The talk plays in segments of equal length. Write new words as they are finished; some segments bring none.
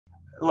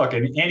Look,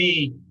 in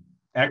any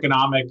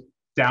economic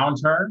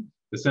downturn,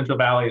 the Central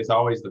Valley is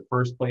always the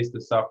first place to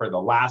suffer, the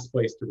last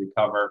place to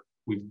recover.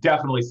 We've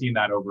definitely seen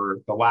that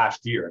over the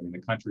last year. I mean, the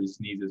country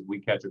sneezes, we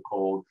catch a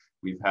cold.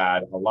 We've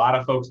had a lot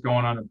of folks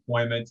going on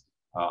unemployment,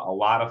 a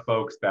lot of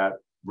folks that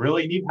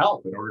really need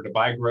help in order to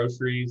buy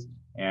groceries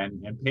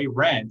and pay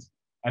rent.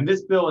 And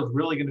this bill is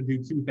really going to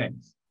do two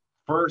things.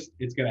 First,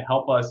 it's going to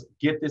help us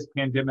get this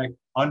pandemic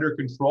under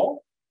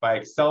control by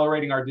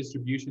accelerating our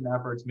distribution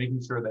efforts,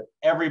 making sure that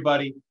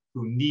everybody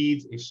who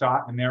needs a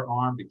shot in their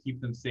arm to keep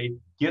them safe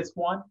gets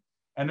one.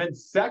 And then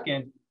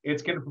second,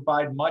 it's going to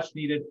provide much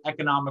needed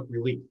economic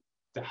relief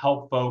to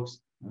help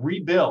folks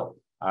rebuild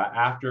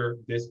after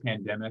this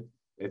pandemic.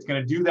 It's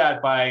going to do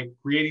that by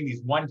creating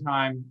these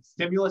one-time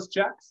stimulus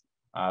checks,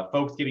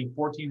 folks getting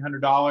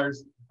 $1,400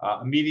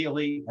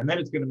 immediately. And then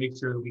it's going to make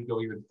sure that we go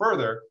even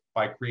further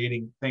by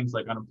creating things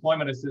like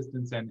unemployment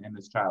assistance and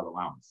this child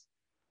allowance.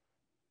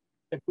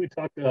 If we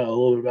talk a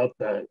little bit about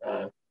that,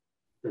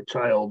 the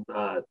child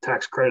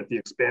tax credit, the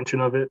expansion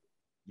of it.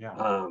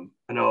 Yeah.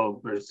 I know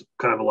there's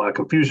kind of a lot of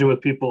confusion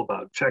with people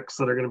about checks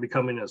that are going to be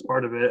coming as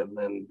part of it, and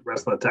then the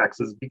rest of the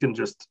taxes. You can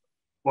just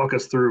walk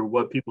us through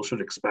what people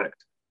should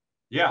expect.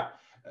 Yeah.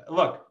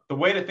 Look, the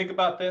way to think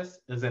about this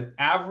is an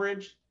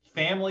average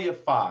family of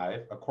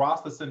five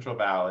across the Central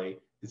Valley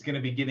is going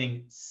to be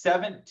getting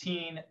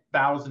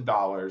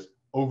 $17,000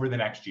 over the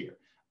next year.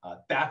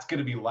 That's going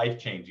to be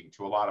life-changing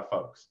to a lot of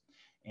folks.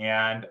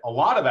 And a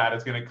lot of that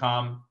is going to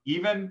come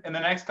even in the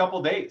next couple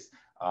of days.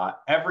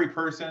 Every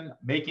person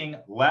making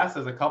less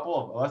than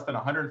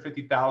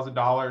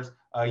 $150,000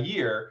 a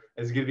year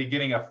is going to be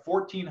getting a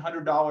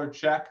 $1,400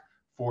 check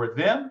for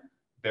them,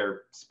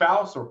 their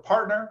spouse or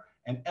partner,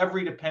 and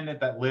every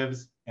dependent that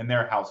lives in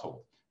their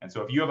household. And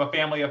so if you have a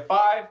family of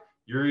five,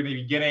 you're going to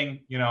be getting,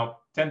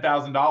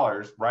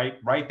 $10,000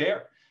 right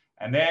there.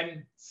 And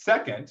then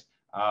second,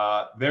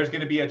 there's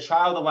going to be a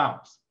child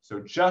allowance. So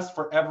just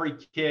for every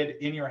kid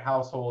in your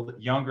household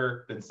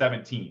younger than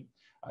 17.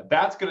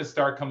 That's going to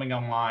start coming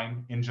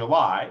online in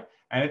July,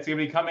 and it's going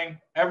to be coming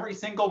every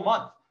single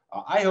month.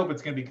 I hope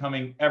it's going to be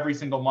coming every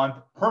single month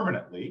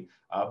permanently,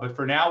 but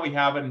for now we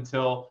have it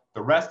until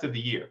the rest of the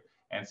year.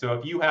 And so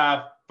if you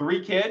have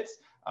three kids,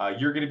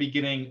 you're going to be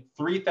getting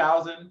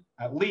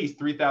at least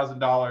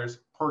 $3,000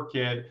 per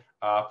kid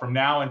from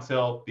now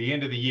until the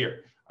end of the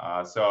year.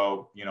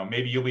 So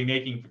maybe you'll be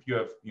making, if you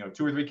have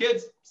two or three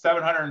kids,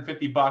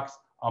 $750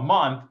 a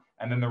month,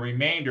 and then the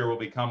remainder will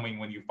be coming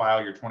when you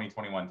file your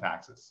 2021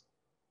 taxes.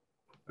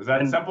 Is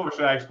that simple, or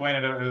should I explain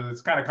it?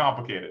 It's kind of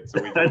complicated.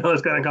 So I know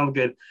it's kind of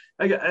complicated.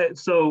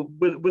 So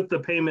with the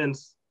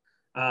payments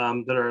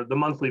that are the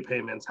monthly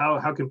payments,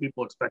 how can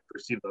people expect to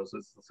receive those?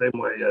 It's the same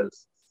way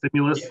as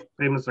stimulus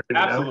payments are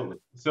going to absolutely.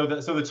 So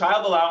the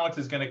child allowance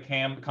is going to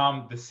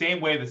come the same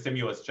way the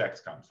stimulus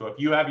checks come. So if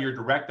you have your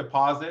direct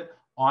deposit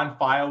on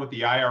file with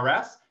the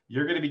IRS,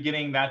 you're going to be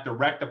getting that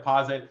direct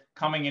deposit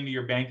coming into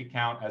your bank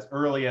account as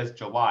early as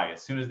July,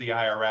 as soon as the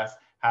IRS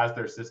has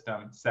their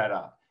system set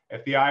up.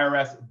 If the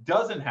IRS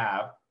doesn't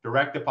have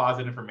direct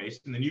deposit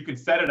information, then you can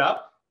set it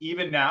up.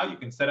 Even now, you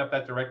can set up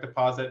that direct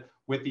deposit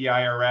with the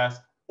IRS,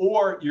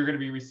 or you're going to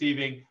be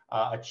receiving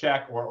a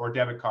check or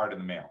debit card in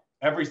the mail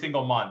every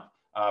single month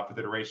for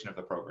the duration of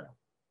the program.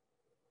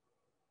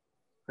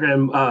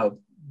 And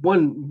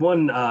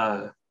one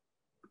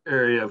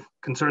area of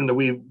concern that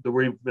we've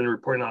been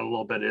reporting on a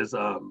little bit is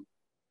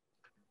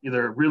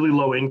either really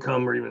low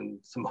income or even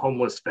some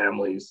homeless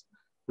families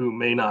who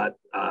may not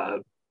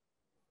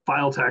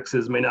file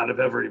taxes, may not have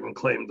ever even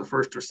claimed the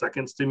first or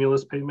second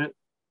stimulus payment.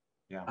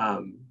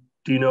 Yeah.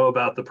 Do you know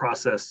about the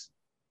process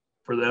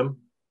for them?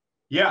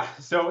 Yeah.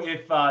 So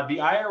if the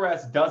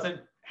IRS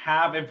doesn't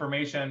have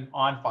information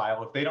on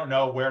file, if they don't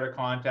know where to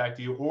contact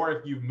you, or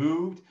if you've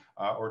moved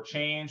or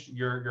changed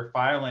your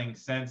filing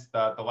since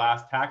the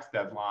last tax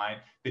deadline,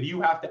 then you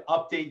have to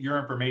update your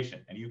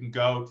information. And you can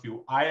go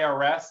to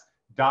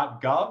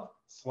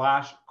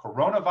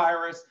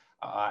irs.gov/coronavirus.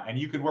 And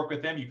you can work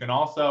with them. You can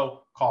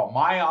also call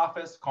my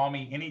office. Call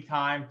me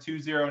anytime,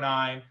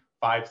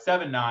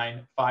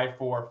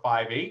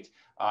 209-579-5458.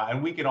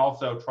 And we can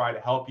also try to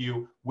help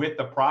you with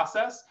the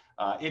process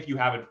if you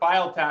haven't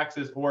filed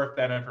taxes or if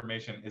that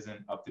information isn't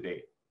up to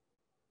date.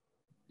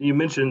 You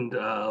mentioned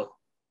a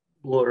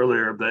little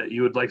earlier that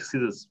you would like to see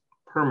this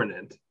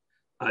permanent.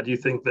 Do you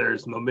think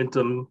there's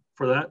momentum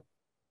for that?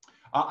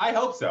 I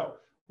hope so.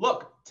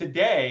 Look,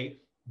 today,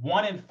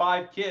 1 in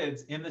 5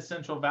 kids in the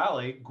Central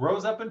Valley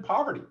grows up in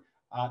poverty.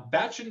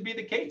 That shouldn't be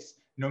the case.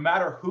 No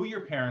matter who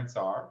your parents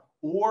are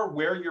or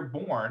where you're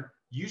born,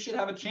 you should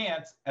have a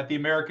chance at the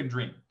American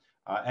dream.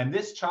 And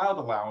this child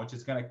allowance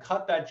is going to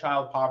cut that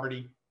child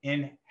poverty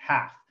in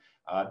half.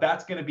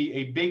 That's going to be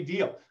a big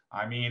deal.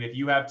 I mean, if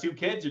you have 2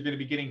 kids, you're going to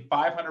be getting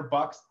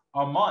 $500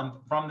 a month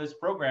from this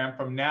program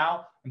from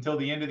now until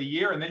the end of the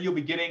year. And then you'll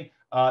be getting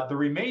the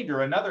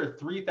remainder, another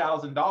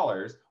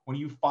 $3,000 when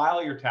you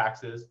file your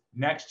taxes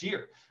next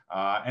year.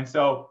 And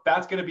so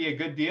that's going to be a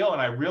good deal.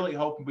 And I really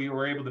hope we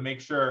were able to make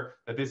sure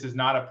that this is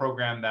not a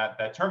program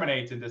that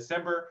terminates in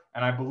December.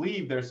 And I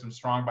believe there's some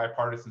strong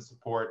bipartisan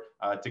support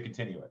to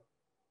continue it.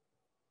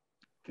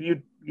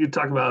 Can you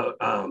talk about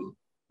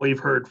what you've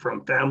heard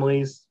from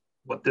families,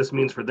 what this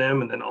means for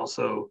them, and then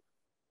also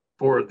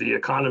for the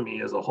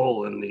economy as a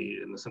whole in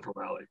the Central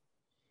Valley?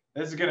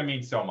 This is going to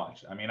mean so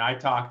much. I mean, I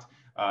talked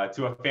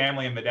to a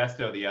family in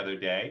Modesto the other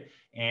day,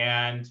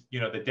 and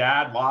the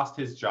dad lost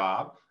his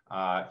job.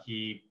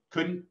 He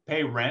couldn't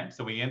pay rent,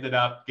 so he ended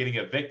up getting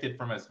evicted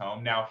from his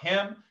home. Now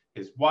him,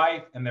 his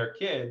wife, and their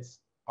kids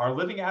are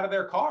living out of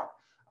their car.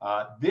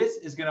 This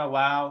is going to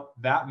allow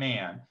that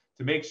man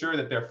to make sure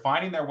that they're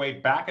finding their way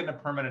back into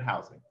permanent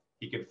housing.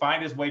 He can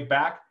find his way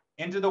back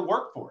into the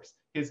workforce.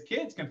 His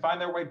kids can find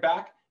their way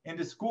back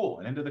into school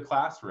and into the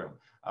classroom.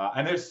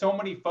 And there's so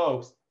many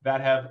folks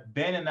that have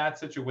been in that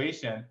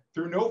situation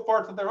through no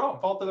fault of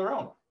their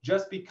own,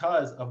 just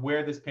because of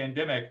where this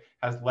pandemic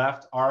has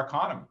left our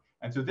economy.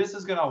 And so this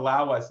is going to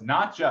allow us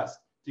not just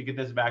to get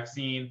this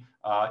vaccine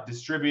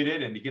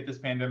distributed and to get this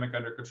pandemic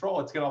under control,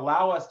 it's going to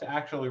allow us to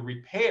actually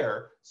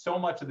repair so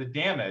much of the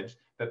damage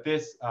that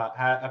this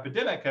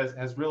epidemic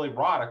has really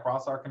wrought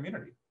across our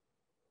community.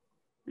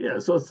 Yeah,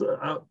 so let's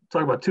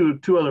talk about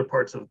two other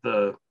parts of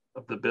the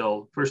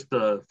bill. First,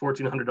 the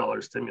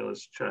 $1,400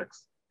 stimulus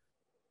checks.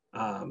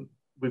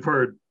 We've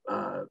heard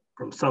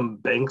from some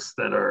banks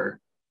that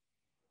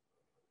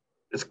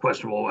it's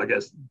questionable, I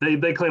guess.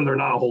 They claim they're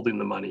not holding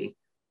the money,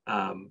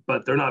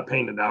 but they're not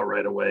paying it out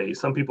right away.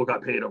 Some people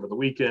got paid over the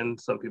weekend.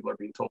 Some people are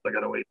being told they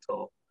got to wait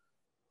till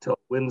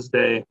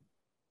Wednesday.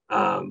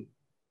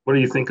 What do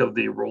you think of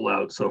the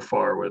rollout so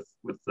far with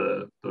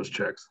those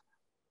checks?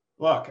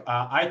 Look,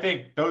 I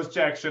think those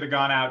checks should have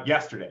gone out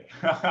yesterday.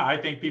 I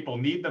think people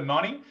need the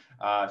money.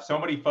 So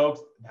many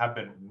folks have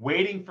been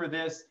waiting for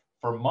this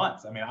for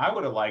months. I mean, I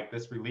would have liked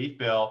this relief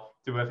bill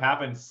to have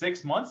happened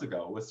 6 months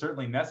ago. It was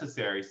certainly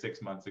necessary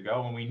 6 months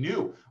ago when we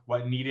knew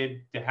what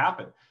needed to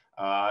happen.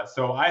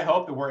 So I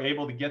hope that we're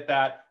able to get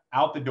that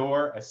out the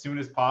door as soon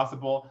as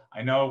possible.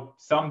 I know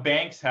some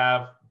banks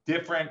have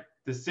different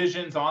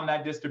decisions on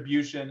that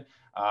distribution.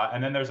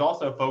 And then there's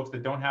also folks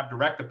that don't have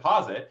direct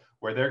deposit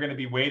where they're going to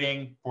be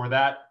waiting for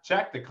that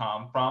check to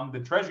come from the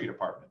Treasury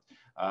Department.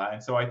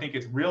 And so I think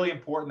it's really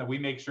important that we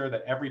make sure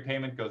that every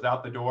payment goes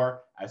out the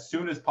door as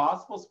soon as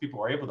possible so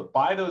people are able to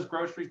buy those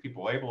groceries,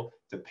 people are able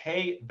to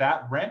pay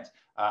that rent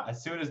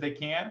as soon as they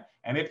can.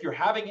 And if you're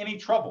having any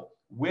trouble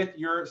with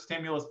your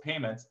stimulus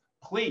payments,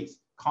 please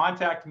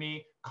contact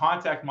me,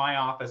 contact my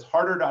office,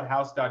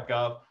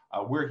 harder.house.gov.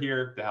 We're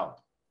here to help.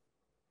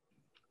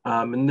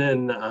 And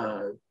then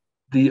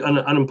the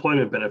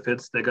unemployment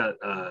benefits,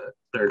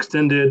 they're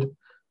extended.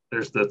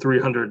 There's the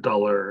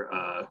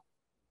 $300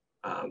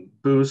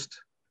 boost.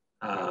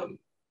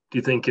 Do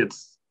you think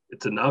it's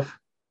enough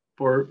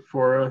for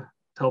to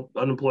help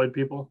unemployed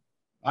people?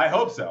 I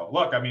hope so.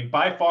 Look, I mean,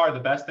 by far the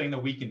best thing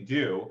that we can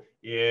do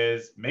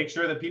is make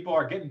sure that people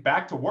are getting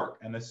back to work.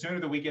 And the sooner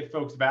that we get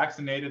folks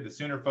vaccinated, the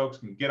sooner folks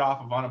can get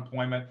off of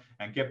unemployment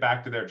and get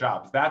back to their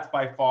jobs. That's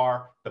by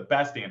far the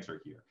best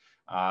answer here.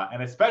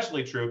 And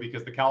especially true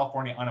because the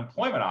California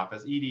Unemployment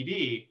Office,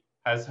 EDD,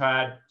 has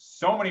had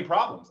so many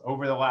problems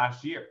over the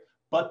last year.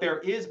 But there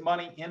is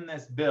money in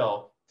this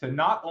bill to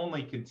not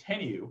only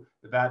continue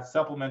that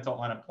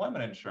supplemental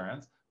unemployment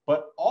insurance,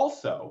 but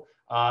also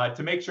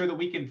to make sure that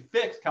we can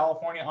fix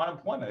California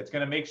unemployment. It's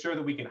going to make sure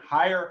that we can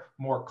hire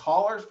more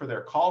callers for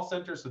their call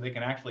centers so they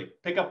can actually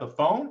pick up the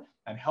phone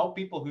and help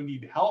people who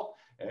need help.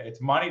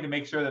 It's money to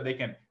make sure that they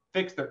can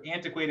fix their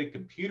antiquated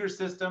computer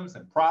systems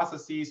and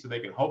processes so they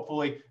can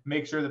hopefully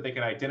make sure that they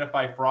can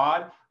identify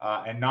fraud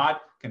and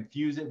not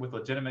confuse it with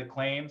legitimate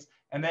claims.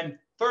 And then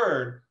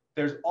third,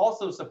 there's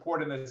also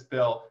support in this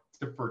bill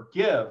to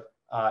forgive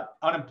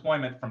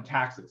unemployment from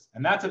taxes.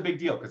 And that's a big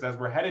deal because as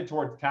we're headed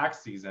towards tax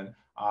season,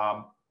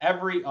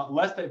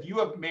 if you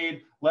have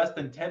made less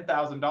than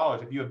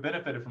 $10,000, if you have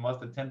benefited from less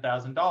than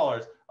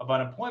 $10,000 of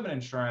unemployment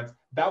insurance,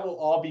 that will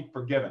all be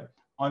forgiven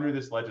under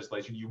this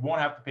legislation. You won't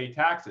have to pay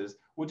taxes,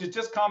 which is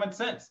just common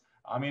sense.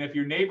 I mean, if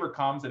your neighbor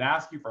comes and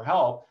asks you for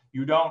help,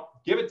 you don't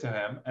give it to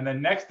him and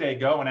then next day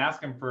go and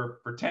ask him for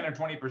 10 or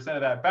 20%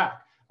 of that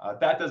back.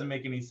 That doesn't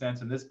make any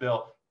sense. And this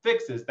bill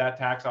fixes that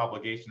tax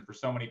obligation for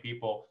so many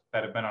people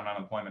that have been on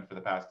unemployment for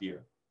the past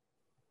year.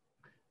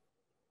 I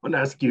want to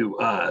ask you,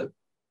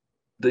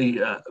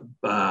 the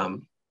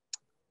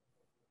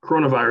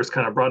coronavirus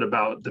kind of brought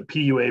about the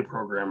PUA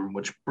program,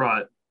 which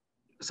brought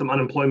some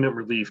unemployment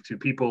relief to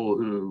people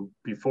who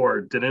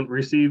before didn't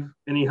receive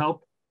any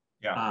help.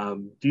 Yeah.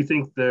 Do you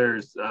think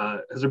has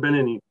there been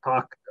any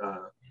talk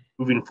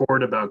moving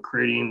forward about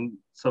creating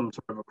some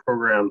sort of a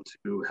program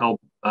to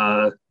help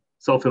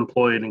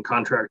self-employed and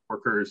contract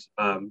workers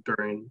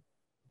during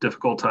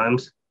difficult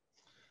times?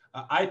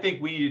 I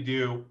think we need to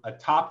do a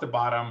top to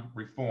bottom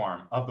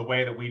reform of the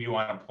way that we do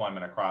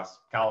unemployment across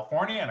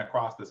California and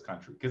across this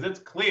country, because it's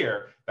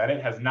clear that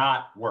it has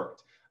not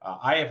worked.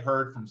 I have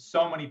heard from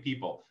so many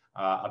people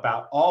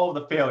about all of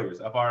the failures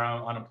of our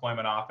own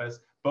unemployment office,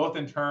 both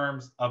in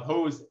terms of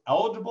who's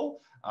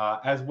eligible,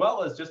 as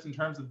well as just in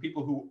terms of the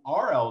people who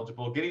are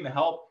eligible getting the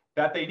help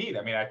that they need.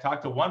 I mean, I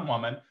talked to one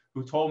woman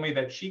who told me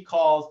that she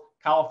calls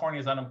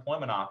California's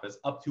unemployment office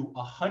up to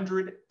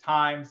 100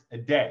 times a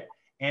day.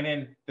 And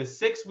in the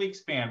 6-week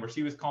span where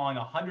she was calling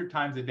 100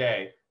 times a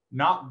day,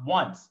 not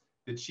once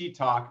did she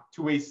talk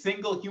to a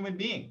single human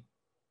being.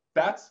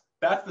 That's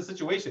the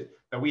situation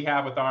that we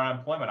have with our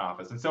unemployment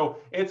office. And so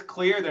it's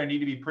clear there need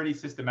to be pretty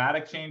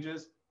systematic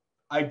changes.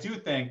 I do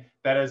think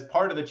that as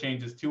part of the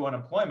changes to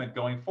unemployment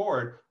going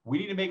forward, we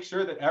need to make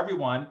sure that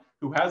everyone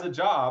who has a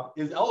job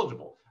is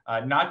eligible,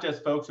 not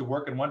just folks who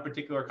work in one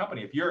particular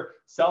company. If you're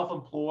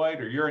self-employed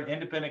or you're an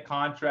independent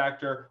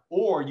contractor,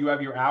 or you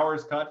have your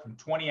hours cut from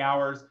 20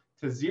 hours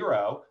to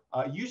 0,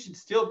 you should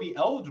still be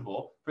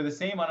eligible for the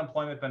same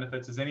unemployment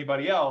benefits as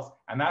anybody else.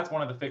 And that's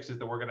one of the fixes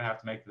that we're going to have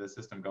to make to the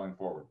system going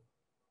forward.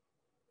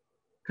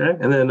 Okay,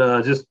 and then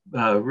just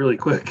really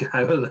quick,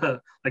 I would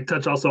like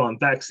touch also on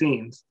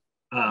vaccines.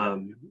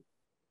 Can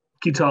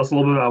you tell us a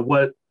little bit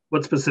about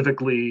what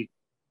specifically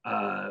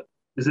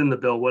is in the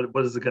bill?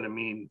 What is it going to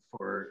mean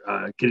for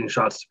getting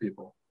shots to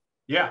people?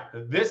 Yeah,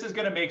 this is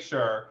going to make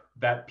sure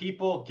that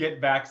people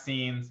get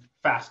vaccines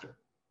faster.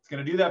 It's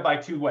going to do that by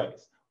 2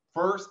 ways.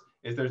 First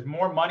is there's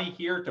more money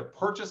here to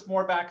purchase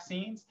more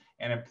vaccines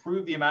and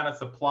improve the amount of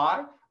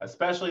supply,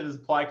 especially the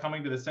supply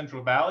coming to the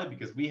Central Valley,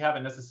 because we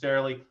haven't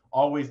necessarily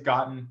always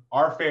gotten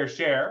our fair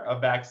share of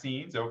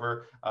vaccines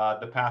over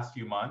the past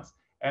few months.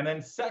 And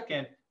then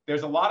second,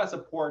 there's a lot of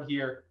support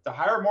here to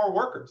hire more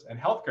workers and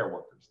healthcare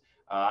workers.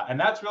 And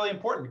that's really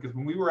important because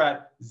when we were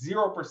at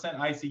 0%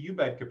 ICU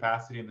bed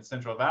capacity in the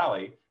Central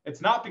Valley,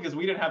 it's not because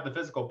we didn't have the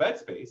physical bed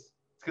space.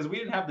 It's because we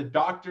didn't have the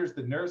doctors,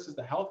 the nurses,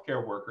 the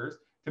healthcare workers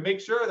to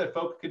make sure that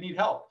folks could need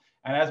help.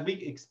 And as we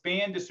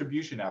expand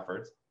distribution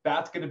efforts,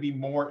 that's going to be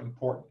more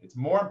important. It's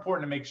more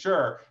important to make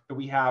sure that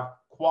we have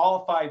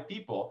qualified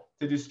people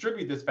to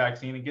distribute this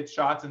vaccine and get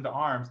shots into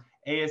arms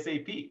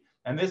ASAP.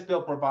 And this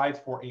bill provides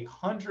for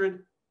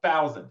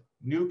 100,000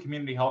 new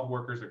community health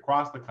workers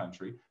across the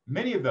country.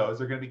 Many of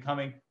those are going to be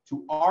coming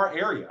to our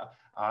area.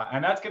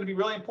 And that's going to be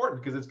really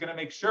important because it's going to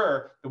make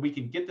sure that we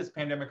can get this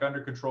pandemic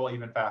under control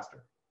even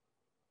faster.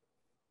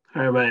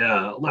 All right,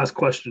 my last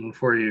question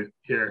for you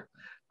here.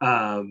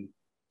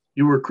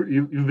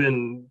 You've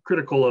been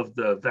critical of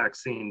the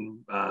vaccine,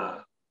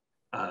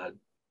 I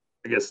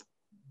guess,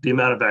 the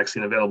amount of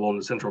vaccine available in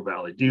the Central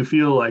Valley. Do you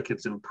feel like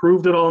it's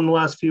improved at all in the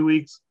last few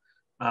weeks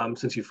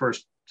since you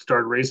first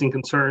started raising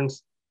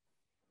concerns?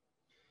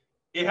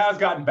 It has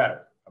gotten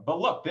better. But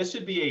look, this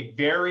should be a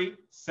very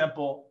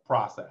simple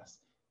process.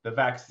 The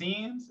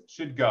vaccines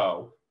should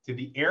go to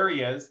the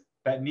areas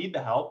that need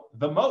the help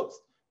the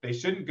most. They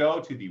shouldn't go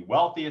to the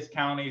wealthiest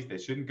counties. They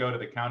shouldn't go to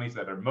the counties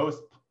that are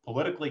most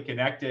politically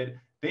connected.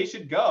 They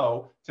should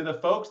go to the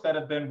folks that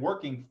have been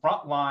working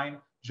frontline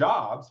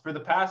jobs for the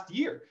past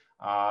year.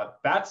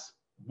 That's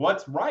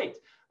what's right.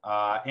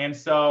 And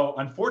so,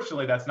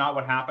 unfortunately, that's not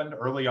what happened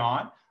early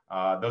on.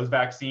 Those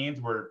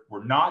vaccines were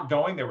not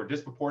going. They were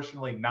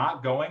disproportionately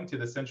not going to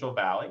the Central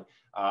Valley.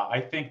 I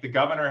think the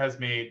governor has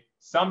made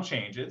some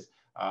changes,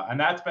 and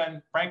that's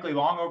been, frankly,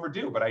 long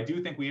overdue. But I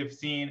do think we have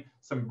seen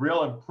some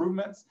real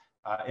improvements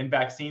in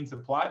vaccine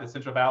supply. The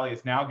Central Valley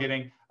is now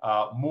getting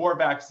more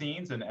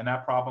vaccines, and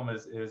that problem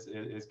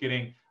is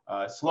getting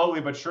slowly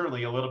but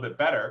surely a little bit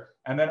better.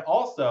 And then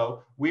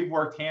also, we've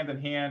worked hand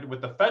in hand with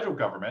the federal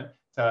government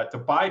to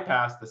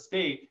bypass the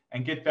state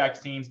and get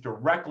vaccines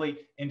directly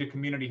into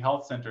community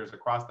health centers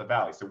across the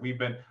valley. So we've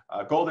been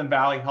Golden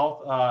Valley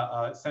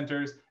Health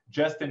Centers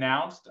just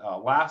announced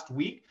last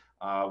week.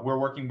 We're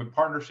working in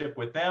partnership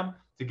with them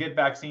to get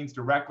vaccines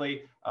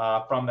directly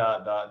from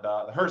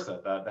the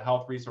HRSA, the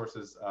Health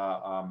Resources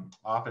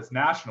Office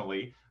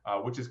nationally,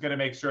 which is going to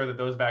make sure that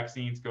those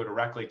vaccines go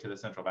directly to the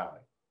Central Valley.